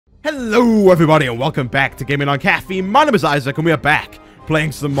Hello everybody and welcome back to Gaming on Caffeine. My name is Isaac and we are back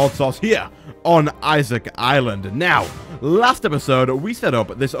playing some mod source here on Isaac Island. Now, last episode we set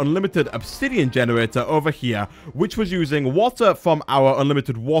up this unlimited obsidian generator over here, which was using water from our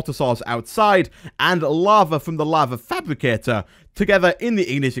unlimited water source outside and lava from the lava fabricator together in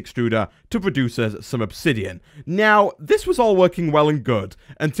the ignis extruder to produce us some obsidian. Now, this was all working well and good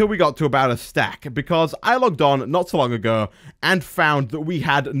until we got to about a stack, because I logged on not so long ago and found that we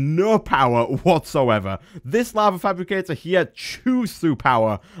had no power whatsoever. This lava fabricator here chews through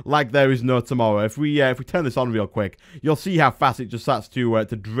power like there is no tomorrow. If we turn this on real quick, you'll see how fast it just starts to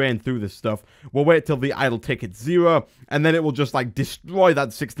drain through this stuff. We'll wait till the idle tick hits 0, and then it will just like destroy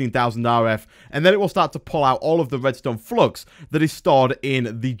that 16,000 RF, and then it will start to pull out all of the redstone flux that is stored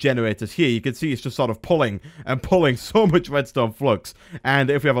in the generators here. You can see it's just sort of pulling and pulling so much redstone flux, and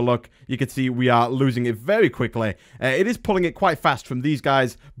if we have a look, you can see we are losing it very quickly. It is pulling it quite fast from these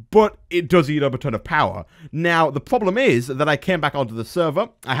guys, but it does eat up a ton of power. Now, the problem is that I came back onto the server,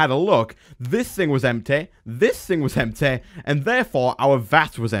 I had a look, this thing was empty, this thing was empty, and therefore our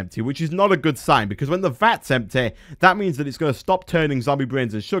vat was empty, which is not a good sign, because when the vat's empty, that means that it's going to stop turning zombie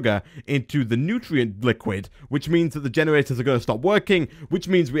brains and sugar into the nutrient liquid, which means that the generators are going to stop working, which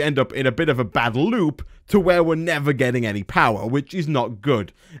means we end up in a bit of a bad loop to where we're never getting any power, which is not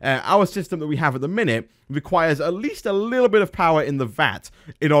good. Our system that we have at the minute requires at least a little bit of power in the vat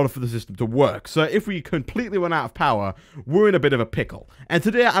in order for the system to work. So if we completely run out of power, we're in a bit of a pickle. And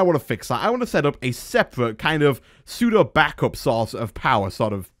today I want to fix that. I want to set up a separate kind of pseudo backup source of power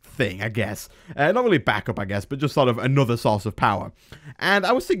sort of thing, I guess. Not really backup, I guess, but just sort of another source of power. And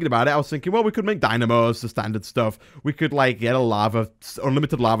I was thinking about it. I was thinking, well, we could make dynamos, the standard stuff. We could like get a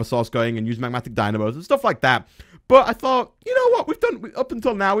unlimited lava source going and use magmatic dynamos and stuff like that. But I thought, you know what, we've done, up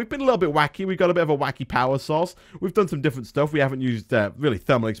until now, we've been a little bit wacky. We've got a bit of a wacky power source. We've done some different stuff. We haven't used really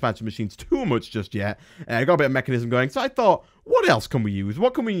thermal expansion machines too much just yet. Got a bit of mechanism going. So I thought, what else can we use?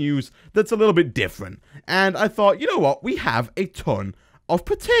 What can we use that's a little bit different? And I thought, you know what, we have a ton of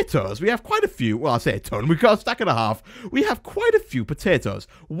potatoes. We have quite a few. Well, I say a ton. We've got a stack and a half. We have quite a few potatoes.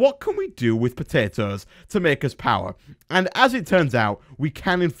 What can we do with potatoes to make us power? And as it turns out, we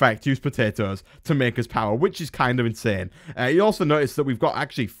can in fact use potatoes to make us power, which is kind of insane. You also notice that we've got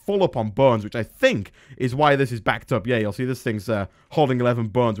actually full up on bones, which I think is why this is backed up. Yeah, you'll see this thing's holding 11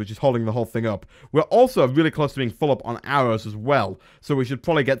 bones, which is holding the whole thing up. We're also really close to being full up on arrows as well, so we should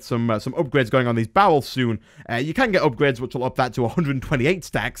probably get some upgrades going on these Baubles soon. You can get upgrades which will up that to 128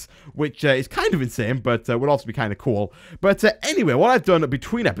 stacks, which is kind of insane, but would also be kind of cool. But anyway, what I've done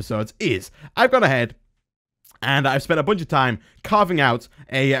between episodes is I've gone ahead and I've spent a bunch of time carving out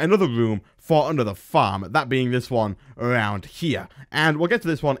another room for another farm, that being this one around here. And we'll get to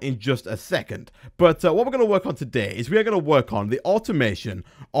this one in just a second. But what we're going to work on today is we are going to work on the automation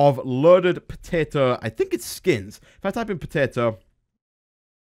of loaded potato, I think it's skins. If I type in potato,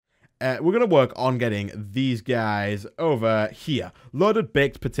 we're going to work on getting these guys over here. Loaded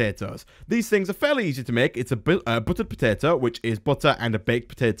baked potatoes. These things are fairly easy to make. It's a buttered potato, which is butter, and a baked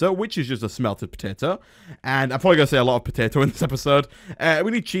potato, which is just a smelted potato. And I'm probably going to say a lot of potato in this episode.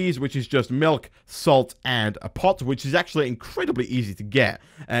 We need cheese, which is just milk, salt, and a pot, which is actually incredibly easy to get,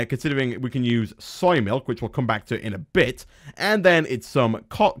 considering we can use soy milk, which we'll come back to in a bit. And then it's some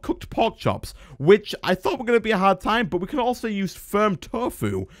cooked pork chops, which I thought were going to be a hard time, but we can also use firm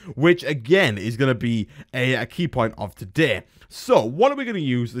tofu, which again is going to be a key point of today. So what are we going to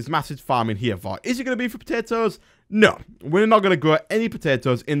use this massive farm in here for? Is it going to be for potatoes? No, we're not going to grow any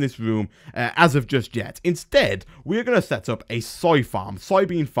potatoes in this room as of just yet. Instead, we're going to set up a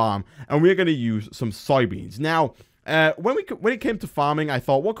soybean farm, and we're going to use some soybeans. Now, when it came to farming, I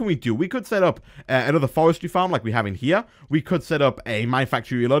thought, what can we do? We could set up another forestry farm like we have in here. We could set up a mine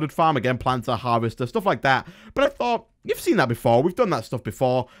factory reloaded farm, again, planter, harvester, stuff like that. But I thought, you've seen that before. We've done that stuff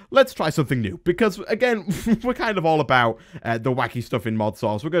before. Let's try something new. Because, again, we're kind of all about the wacky stuff in mod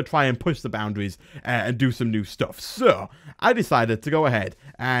source. We're going to try and push the boundaries and do some new stuff. So, I decided to go ahead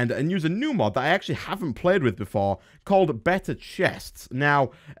and use a new mod that I actually haven't played with before called Better Chests.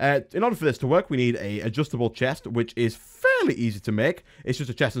 Now, in order for this to work, we need a adjustable chest, which is fairly easy to make. It's just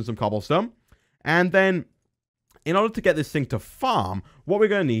a chest and some cobblestone. And then, in order to get this thing to farm, what we're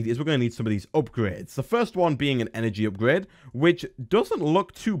going to need is we're going to need some of these upgrades. The first one being an energy upgrade, which doesn't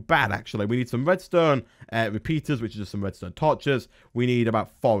look too bad, actually. We need some redstone repeaters, which is just some redstone torches. We need about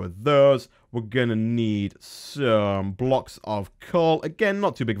 4 of those. We're going to need some blocks of coal. Again,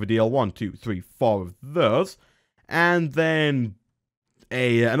 not too big of a deal. 1, 2, 3, 4 of those. And then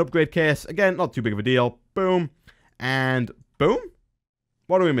an upgrade case. Again, not too big of a deal. Boom. And boom.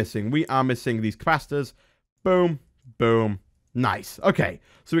 What are we missing? We are missing these capacitors. Boom, boom, Nice. Okay,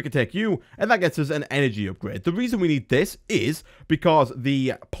 so we can take you, and that gets us an energy upgrade. The reason we need this is because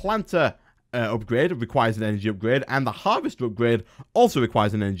the planter upgrade requires an energy upgrade, and the harvester upgrade also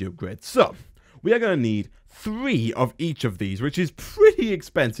requires an energy upgrade. So, we are going to need 3 of each of these, which is pretty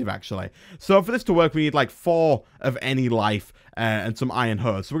expensive, actually. So, for this to work, we need like 4 of any life and some iron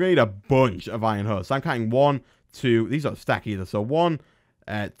hose. So, we're going to need a bunch of iron hose. So, I'm counting 1, 2, these don't stack either. So, 1,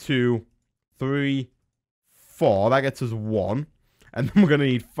 2, 3, 4. That gets us 1. And then we're going to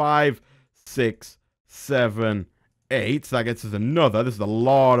need 5, 6, 7, 8. So that gets us another. This is a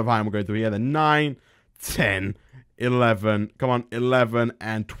lot of iron we're going through here. Then 9, 10, 11. Come on, 11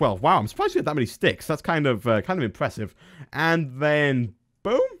 and 12. Wow, I'm surprised we had that many sticks. That's kind of impressive. And then,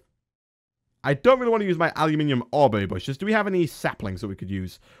 boom. I don't really want to use my aluminium or berry bushes. Do we have any saplings that we could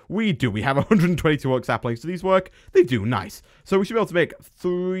use? We do. We have 122 oak saplings. Do these work? They do. Nice. So we should be able to make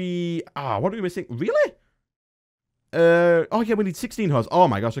 3... what are we missing? Really? Oh yeah, we need 16 hose. Oh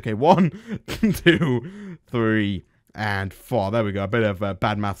my gosh, okay. 1, 2, 3, and 4. There we go. A bit of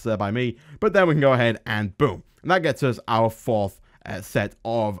bad maths there by me. But then we can go ahead and boom. And that gets us our 4th set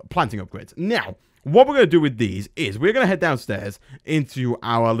of planting upgrades. Now, what we're going to do with these is we're going to head downstairs into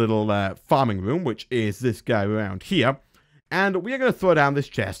our little farming room, which is this guy around here. And we're going to throw down this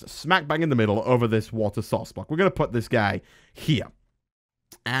chest smack bang in the middle over this water source block. We're going to put this guy here.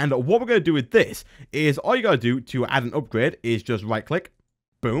 And what we're going to do with this is all you got to do to add an upgrade is just right click,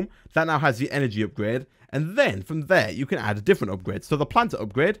 boom. That now has the energy upgrade. And then from there, you can add a different upgrade. So the planter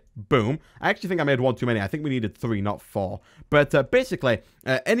upgrade, boom. I actually think I made 1 too many. I think we needed 3, not 4. But basically,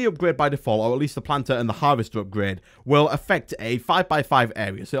 any upgrade by default, or at least the planter and the harvester upgrade, will affect a 5x5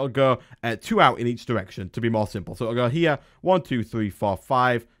 area. So it'll go 2 out in each direction, to be more simple. So it'll go here, 1, 2, 3, 4,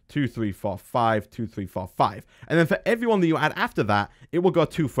 5. 2, 3, 4, 5, 2, 3, 4, 5. And then for everyone that you add after that, it will go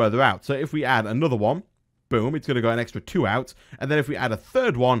 2 further out. So if we add another one, boom, it's going to go an extra 2 out. And then if we add a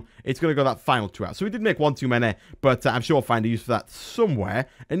third one, it's going to go that final 2 out. So we did make 1 too many, but I'm sure we'll find a use for that somewhere.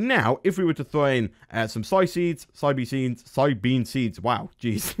 And now, if we were to throw in some soybean seeds, wow,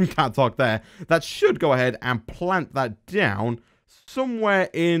 geez, can't talk there. That should go ahead and plant that down somewhere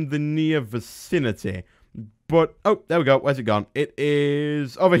in the near vicinity. But, oh, there we go. Where's it gone? It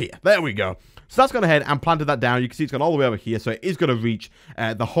is over here. There we go. So that's gone ahead and planted that down. You can see it's gone all the way over here, so it is going to reach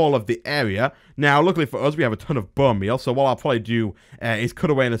the whole of the area. Now, luckily for us, we have a ton of bone meal, so what I'll probably do is cut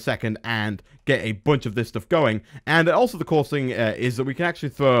away in a second and get a bunch of this stuff going. And also the cool thing is that we can actually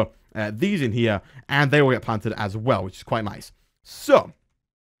throw these in here, and they will get planted as well, which is quite nice. So,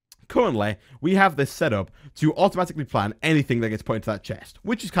 currently, we have this set up to automatically plant anything that gets put into that chest,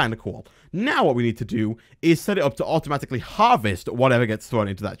 which is kind of cool. Now what we need to do is set it up to automatically harvest whatever gets thrown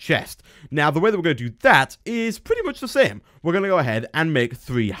into that chest. Now, the way that we're going to do that is pretty much the same. We're going to go ahead and make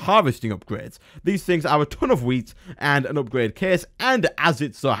 3 harvesting upgrades. These things are a ton of wheat and an upgrade case, and as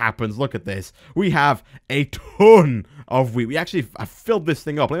it so happens, look at this, we have a ton of wheat. We actually filled this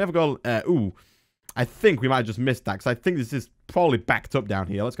thing up. Let me have a go. Ooh. I think we might have just missed that, because I think this is probably backed up down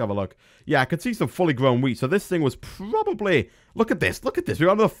here. Let's go have a look. Yeah, I could see some fully grown wheat, so this thing was probably... Look at this, look at this. We've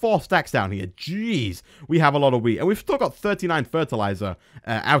got another 4 stacks down here. Jeez, we have a lot of wheat. And we've still got 39 fertilizer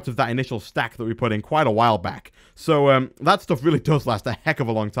out of that initial stack that we put in quite a while back. So that stuff really does last a heck of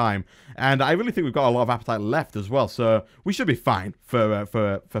a long time. And I really think we've got a lot of appetite left as well, so we should be fine for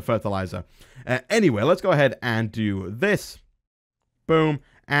fertilizer. Anyway, let's go ahead and do this. Boom.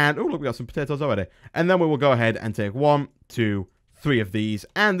 And, oh, look, we got some potatoes already. And then we will go ahead and take 1, 2, 3 of these.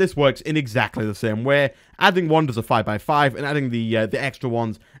 And this works in exactly the same way. Adding 1 does a 5x5, and adding the extra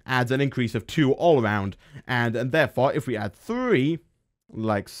ones adds an increase of 2 all around. And therefore, if we add 3,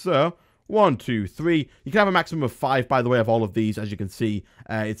 like so, 1, 2, 3. You can have a maximum of 5, by the way, of all of these. As you can see,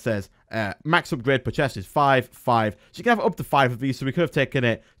 it says max upgrade per chest is 5, 5. So you can have up to 5 of these. So we could have taken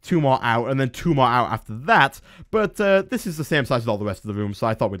it 2 more out and then 2 more out after that. But this is the same size as all the rest of the room, so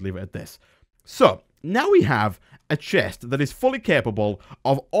I thought we'd leave it at this. So now we have a chest that is fully capable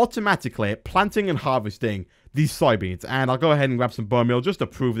of automatically planting and harvesting these soybeans. And I'll go ahead and grab some bone meal just to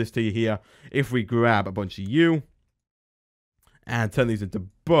prove this to you here. If we grab a bunch of you and turn these into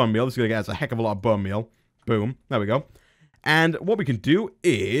bone meal. This is going to get us a heck of a lot of bone meal. Boom. There we go. And what we can do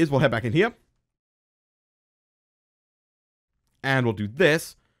is we'll head back in here. And we'll do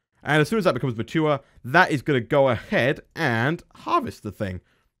this. And as soon as that becomes mature, that is going to go ahead and harvest the thing.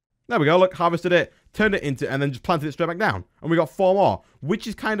 There we go. Look, harvested it, turned it into, and then just planted it straight back down. And we got 4 more, which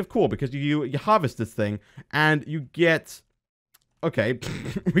is kind of cool because you harvest this thing and you get... Okay,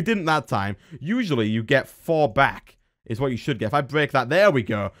 we didn't that time. Usually you get 4 back. Is what you should get. If I break that, there we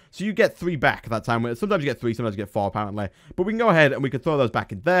go. So you get 3 back that time. Sometimes you get 3, sometimes you get 4, apparently. But we can go ahead and we can throw those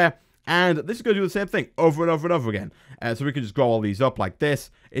back in there. And this is going to do the same thing over and over and over again. So we can just grow all these up like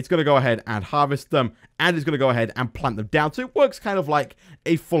this. It's going to go ahead and harvest them, and it's going to go ahead and plant them down. So it works kind of like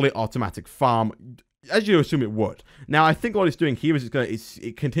a fully automatic farm, as you assume it would. Now, I think what it's doing here is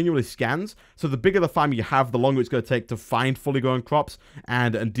it continually scans. So the bigger the farm you have, the longer it's going to take to find fully grown crops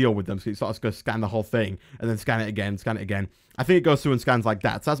and deal with them. So it's sort of going to scan the whole thing and then scan it again, scan it again. I think it goes through and scans like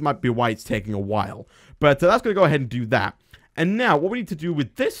that. So that might be why it's taking a while. But that's going to go ahead and do that. And now what we need to do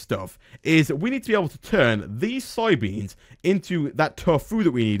with this stuff is we need to be able to turn these soybeans into that tofu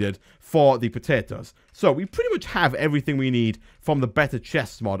that we needed for the potatoes. So we pretty much have everything we need from the better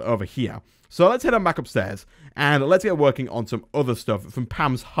chests mod over here. So let's head on back upstairs and let's get working on some other stuff from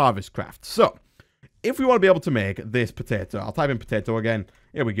Pam's HermitCraft. So if we want to be able to make this potato, I'll type in potato again.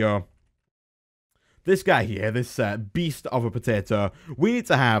 Here we go. This guy here, this beast of a potato, we need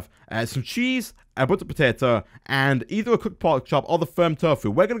to have some cheese, a buttered potato, and either a cooked pork chop or the firm tofu.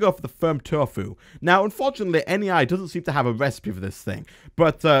 We're going to go for the firm tofu. Now, unfortunately, NEI doesn't seem to have a recipe for this thing,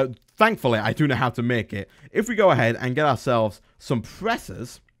 but thankfully, I do know how to make it. If we go ahead and get ourselves some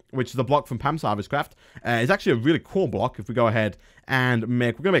presses, which is a block from Pam's HermitCraft, it's actually a really cool block. If we go ahead and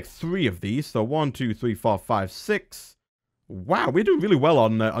we're going to make 3 of these. So 1, 2, 3, 4, 5, 6. Wow, we're doing really well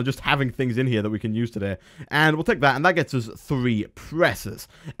on just having things in here that we can use today. And we'll take that, and that gets us 3 presses.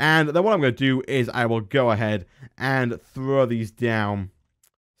 And then what I'm going to do is I will go ahead and throw these down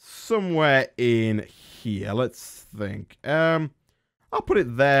somewhere in here. Let's think. I'll put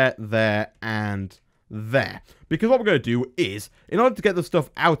it there, there, and there. Because what we're going to do is, in order to get the stuff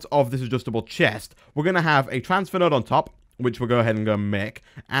out of this adjustable chest, we're going to have a transfer node on top, which we'll go ahead and go make.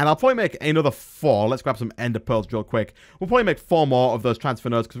 And I'll probably make another 4. Let's grab some ender pearls real quick. We'll probably make 4 more of those transfer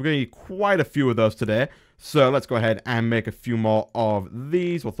nodes because we're going to need quite a few of those today. So let's go ahead and make a few more of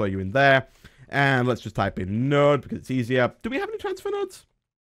these. We'll throw you in there. And let's just type in node because it's easier. Do we have any transfer nodes?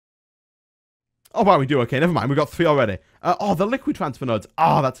 Oh, wow, we do. Okay, never mind. We got 3 already. Oh, the liquid transfer nodes.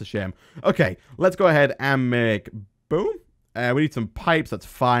 Oh, that's a shame. Okay, let's go ahead and make... Boom. We need some pipes. That's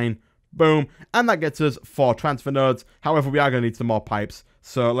fine. Boom. And that gets us 4 transfer nodes. However, we are going to need some more pipes.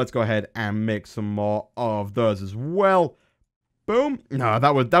 So let's go ahead and make some more of those as well. Boom. No,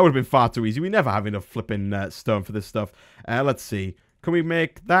 that would have been far too easy. We never have enough flipping stone for this stuff. Let's see. Can we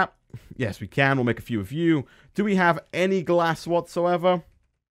make that? Yes, we can. We'll make a few of you. Do we have any glass whatsoever?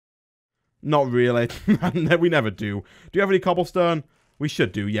 Not really. We never do. Do you have any cobblestone? We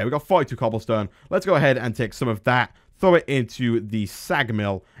should do. Yeah, we got 42 cobblestone. Let's go ahead and take some of that. Throw it into the sag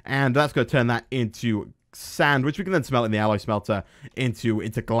mill, and that's going to turn that into sand, which we can then smelt in the alloy smelter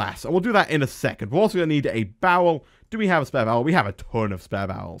into glass. And we'll do that in a second. We're also going to need a barrel. Do we have a spare barrel? We have a ton of spare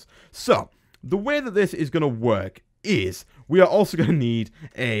barrels. So, the way that this is going to work is we are also going to need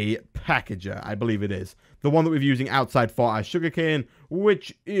a packager, I believe it is. The one that we're using outside for our sugarcane,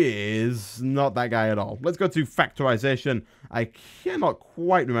 which is not that guy at all. Let's go to factorization. I cannot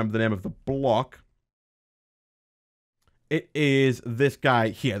quite remember the name of the block. It is this guy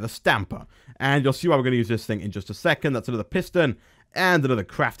here, the stamper. And you'll see why we're going to use this thing in just a second. That's another piston and another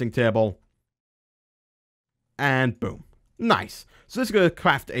crafting table. And boom. Nice. So this is going to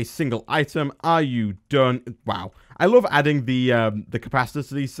craft a single item. Are you done? Wow. I love adding the capacitors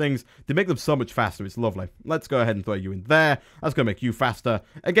to these things. They make them so much faster. It's lovely. Let's go ahead and throw you in there. That's going to make you faster.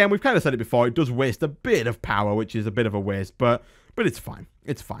 Again, we've kind of said it before. It does waste a bit of power, which is a bit of a waste. But it's fine.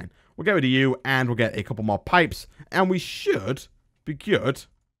 It's fine. We'll get rid of you, and we'll get a couple more pipes. And we should be good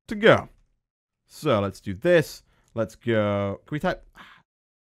to go. So let's do this. Let's go. Can we type...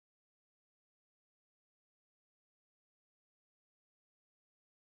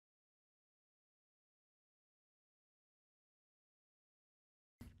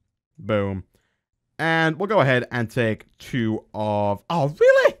 Boom. And we'll go ahead and take 2 of... Oh,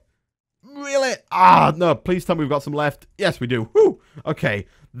 really? Really? Ah, no, please tell me we've got some left. Yes, we do. Whew. Okay,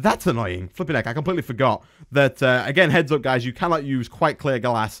 that's annoying. Flipping heck, I completely forgot that, again, heads up, guys, you cannot use quite clear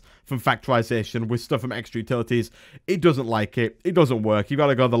glass from factorization with stuff from extra utilities. It doesn't like it. It doesn't work. You've got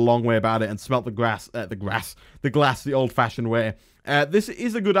to go the long way about it and smelt the glass the old-fashioned way. This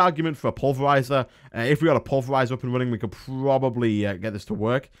is a good argument for a pulverizer. If we got a pulverizer up and running, we could probably get this to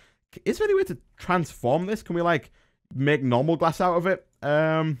work. Is there any way to transform this? Can we, like, make normal glass out of it?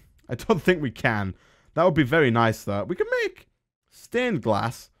 I don't think we can. That would be very nice, though. We can make stained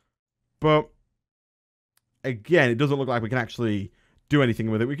glass, but again, it doesn't look like we can actually do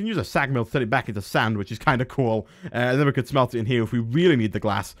anything with it. We can use a sag mill to turn it back into sand, which is kind of cool. And then we could smelt it in here if we really need the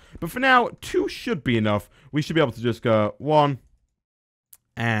glass. But for now, 2 should be enough. We should be able to just go 1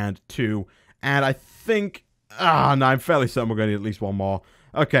 and 2. And I think... Ah, no, I'm fairly certain we're going to need at least 1 more.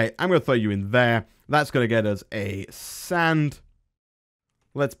 Okay, I'm going to throw you in there. That's going to get us a sand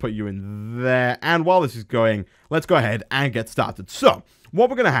Let's put you in there. And while this is going, let's go ahead and get started. So, what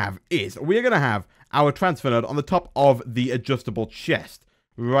we're going to have is, we're going to have our transfer node on the top of the adjustable chest.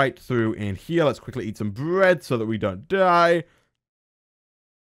 Right through in here. Let's quickly eat some bread so that we don't die.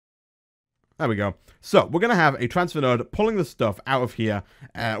 There we go. So, we're going to have a transfer node pulling the stuff out of here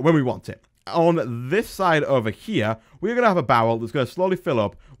when we want it. On this side over here, we're going to have a barrel that's going to slowly fill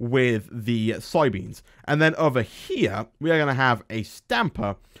up with the soybeans. And then over here, we are going to have a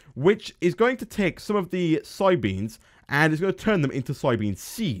stamper, which is going to take some of the soybeans and is going to turn them into soybean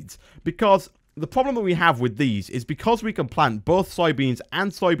seeds. Because the problem that we have with these is because we can plant both soybeans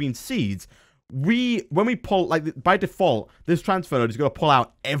and soybean seeds, when we pull, like, by default, this transfer node is going to pull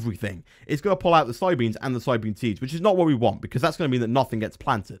out everything. It's going to pull out the soybeans and the soybean seeds, which is not what we want, because that's going to mean that nothing gets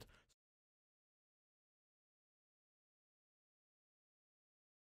planted.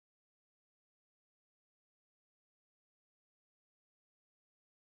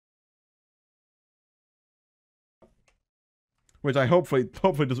 Which I hopefully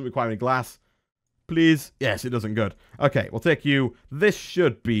doesn't require any glass. Please. Yes, it doesn't. Good. Okay, we'll take you. This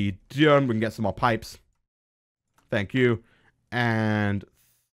should be done. We can get some more pipes. Thank you. And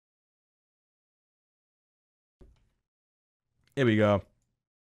here we go.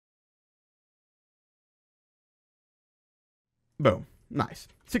 Boom. Nice.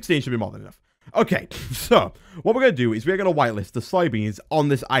 16 should be more than enough. Okay, so what we're going to do is we're going to whitelist the soybeans on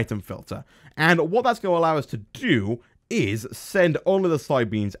this item filter. And what that's going to allow us to do is send only the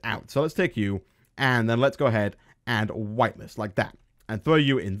soybeans out. So let's take you, and then let's go ahead and whitelist like that, and throw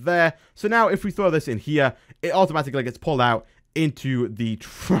you in there. So now if we throw this in here, it automatically gets pulled out into the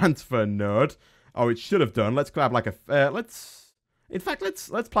transfer node. Oh, it should have done. Let's grab like a, let's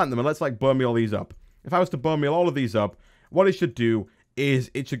plant them, and let's like bone meal these up. If I was to bone meal all of these up, what it should do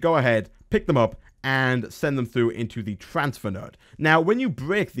is it should go ahead, pick them up, and send them through into the transfer node. Now, when you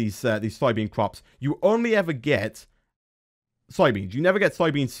break these soybean crops, you only ever get soybeans. You never get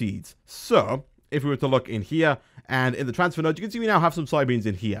soybean seeds. So, if we were to look in here, and in the transfer node, you can see we now have some soybeans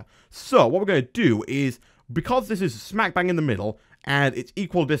in here. So, what we're going to do is, because this is smack bang in the middle, and it's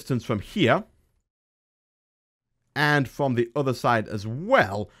equal distance from here, and from the other side as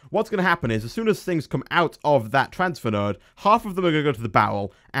well, what's going to happen is, as soon as things come out of that transfer node, half of them are going to go to the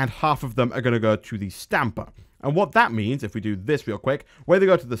barrel, and half of them are going to go to the stamper. And what that means, if we do this real quick, when they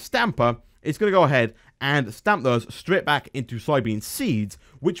go to the stamper, it's going to go ahead and stamp those straight back into soybean seeds,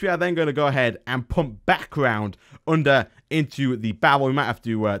 which we are then going to go ahead and pump back around under into the barrel. We might have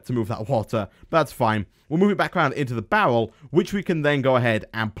to move that water, but that's fine. We'll move it back around into the barrel, which we can then go ahead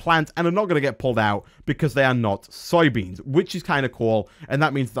and plant, and are not going to get pulled out because they are not soybeans, which is kind of cool. And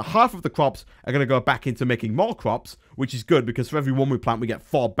that means that half of the crops are going to go back into making more crops, which is good because for every one we plant, we get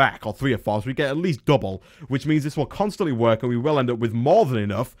 4 back, or 3 or 4, so we get at least double, which means this will constantly work, and we will end up with more than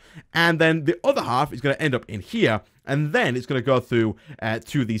enough. And then the other half is going to end up in here, and then it's going to go through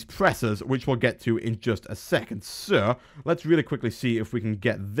to these pressers, which we'll get to in just a second. So, let's really quickly see if we can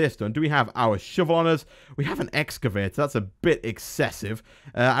get this done. Do we have our shovel on us? We have an excavator. That's a bit excessive.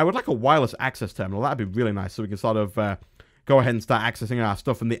 I would like a wireless access terminal. That'd be really nice, so we can sort of go ahead and start accessing our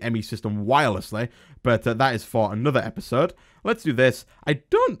stuff in the ME system wirelessly. But that is for another episode. Let's do this. I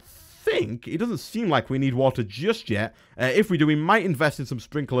don't think, it doesn't seem like we need water just yet. If we do, we might invest in some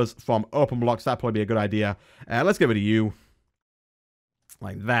sprinklers from open blocks. That'd probably be a good idea. Let's get rid of you.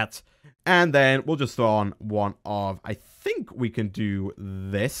 Like that. And then we'll just throw on one of, I think we can do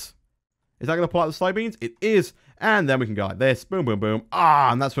this. Is that going to pull out the soybeans? It is. And then we can go like this. Boom, boom, boom.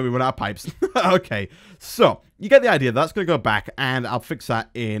 Ah, and that's when we run out of pipes. Okay. So, you get the idea. That's going to go back, and I'll fix that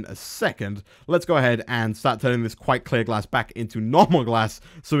in a second. Let's go ahead and start turning this quite clear glass back into normal glass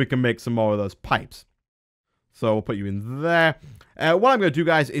so we can make some more of those pipes. So, we'll put you in there. What I'm going to do,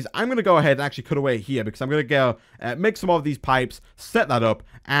 guys, is I'm going to go ahead and actually cut away here, because I'm going to go make some more of these pipes, set that up,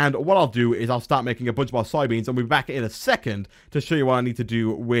 and what I'll do is I'll start making a bunch more soybeans, and we'll be back in a second to show you what I need to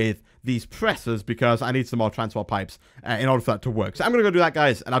do with these pressers, because I need some more transfer pipes in order for that to work. So I'm going to go do that,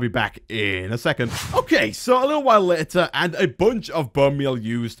 guys, and I'll be back in a second. Okay, so a little while later, and a bunch of bone meal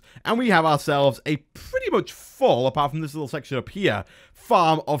used, and we have ourselves a pretty much full, apart from this little section up here,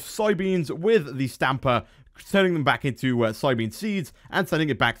 farm of soybeans with the stamper, turning them back into soybean seeds and sending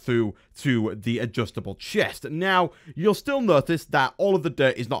it back through to the adjustable chest. Now, you'll still notice that all of the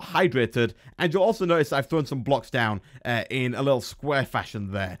dirt is not hydrated, and you'll also notice I've thrown some blocks down in a little square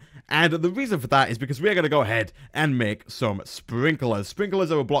fashion there. And the reason for that is because we're going to go ahead and make some sprinklers.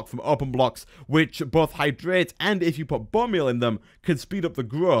 Sprinklers are a block from open blocks, which both hydrate and, if you put bone meal in them, can speed up the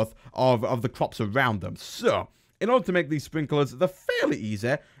growth of the crops around them. So, in order to make these sprinklers, they're fairly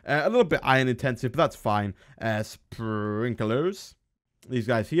easy. A little bit iron intensive, but that's fine. Sprinklers. these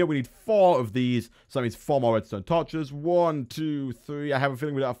guys here. We need 4 of these, so that means 4 more redstone torches. 1, 2, 3. I have a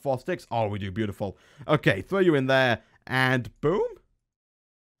feeling we don't have 4 sticks. Oh, we do. Beautiful. Okay, throw you in there, and boom.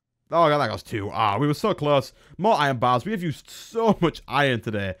 Oh, God, that goes 2. Ah, we were so close. More iron bars. We have used so much iron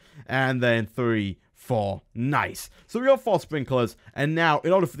today. And then 3, 4. Nice. So we got 4 sprinklers, and now,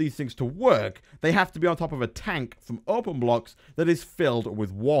 in order for these things to work, they have to be on top of a tank from open blocks that is filled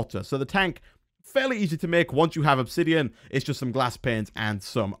with water. So the tank, fairly easy to make once you have obsidian. It's just some glass panes and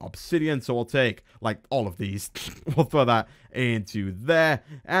some obsidian. So we'll take, like, all of these. We'll throw that into there,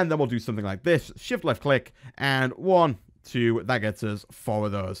 and then we'll do something like this. Shift left click, and 1, 2, that gets us 4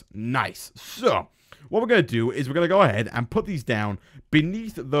 of those. Nice. So what we're going to do is we're going to go ahead and put these down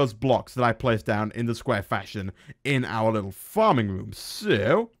beneath those blocks that I placed down in the square fashion in our little farming room.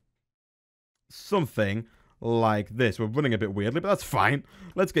 So something like this. We're running a bit weirdly, but that's fine.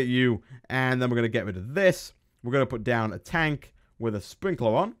 Let's get you, and then we're going to get rid of this. We're going to put down a tank with a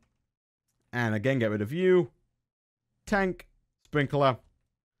sprinkler on, and again get rid of you. Tank, sprinkler,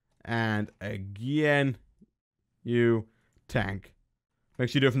 and again you, tank. Make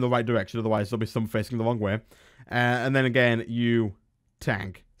sure you do it from the right direction, otherwise there'll be some facing the wrong way. And then again, you,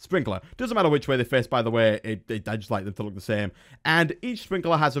 tank, sprinkler. Doesn't matter which way they face, by the way. I just like them to look the same. And each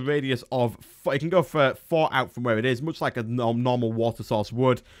sprinkler has a radius of 4. It can go for 4 out from where it is, much like a normal water source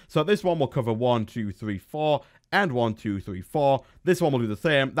would. So this one will cover 1, 2, 3, 4. And 1, 2, 3, 4. This one will do the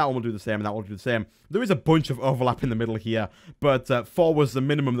same. That one will do the same. And that one will do the same. There is a bunch of overlap in the middle here. But 4 was the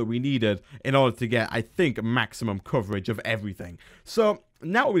minimum that we needed in order to get, I think, maximum coverage of everything. So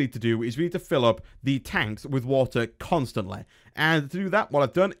now what we need to do is we need to fill up the tanks with water constantly. And to do that, what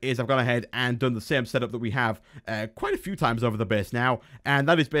I've done is I've gone ahead and done the same setup that we have quite a few times over the base now. And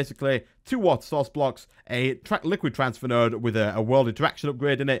that is basically 2 water source blocks, a liquid transfer node with a world interaction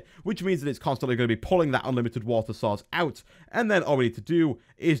upgrade in it, which means that it's constantly going to be pulling that unlimited water source out. And then all we need to do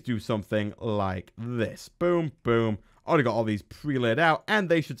is do something like this. Boom, boom. Already got all these pre-laid out, and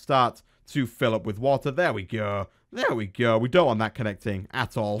they should start to fill up with water. There we go. There we go. We don't want that connecting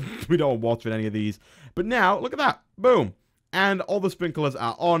at all. We don't want water in any of these. But now, look at that. Boom. And all the sprinklers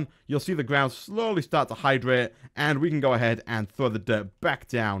are on. You'll see the ground slowly start to hydrate, and we can go ahead and throw the dirt back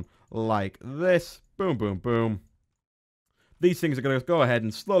down like this. Boom, boom, boom. These things are going to go ahead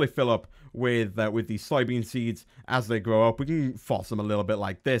and slowly fill up with these soybean seeds as they grow up. We can force them a little bit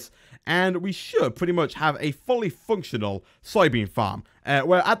like this, and we should pretty much have a fully functional soybean farm,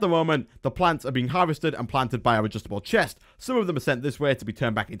 where at the moment the plants are being harvested and planted by our adjustable chest. Some of them are sent this way to be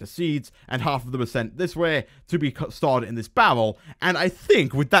turned back into seeds, and half of them are sent this way to be stored in this barrel. And I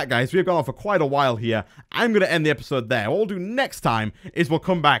think with that, guys, we've gone on for quite a while here. I'm going to end the episode there. What we'll do next time is we'll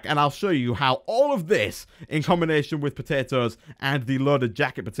come back and I'll show you how all of this, in combination with potatoes and the loaded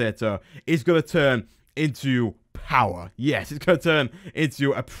jacket potato, is going to turn into power. Yes, it's going to turn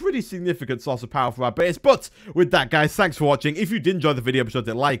into a pretty significant source of power for our base. But with that, guys, thanks for watching. If you did enjoy the video, be sure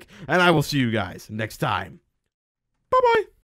to like, and I will see you guys next time. Bye-bye.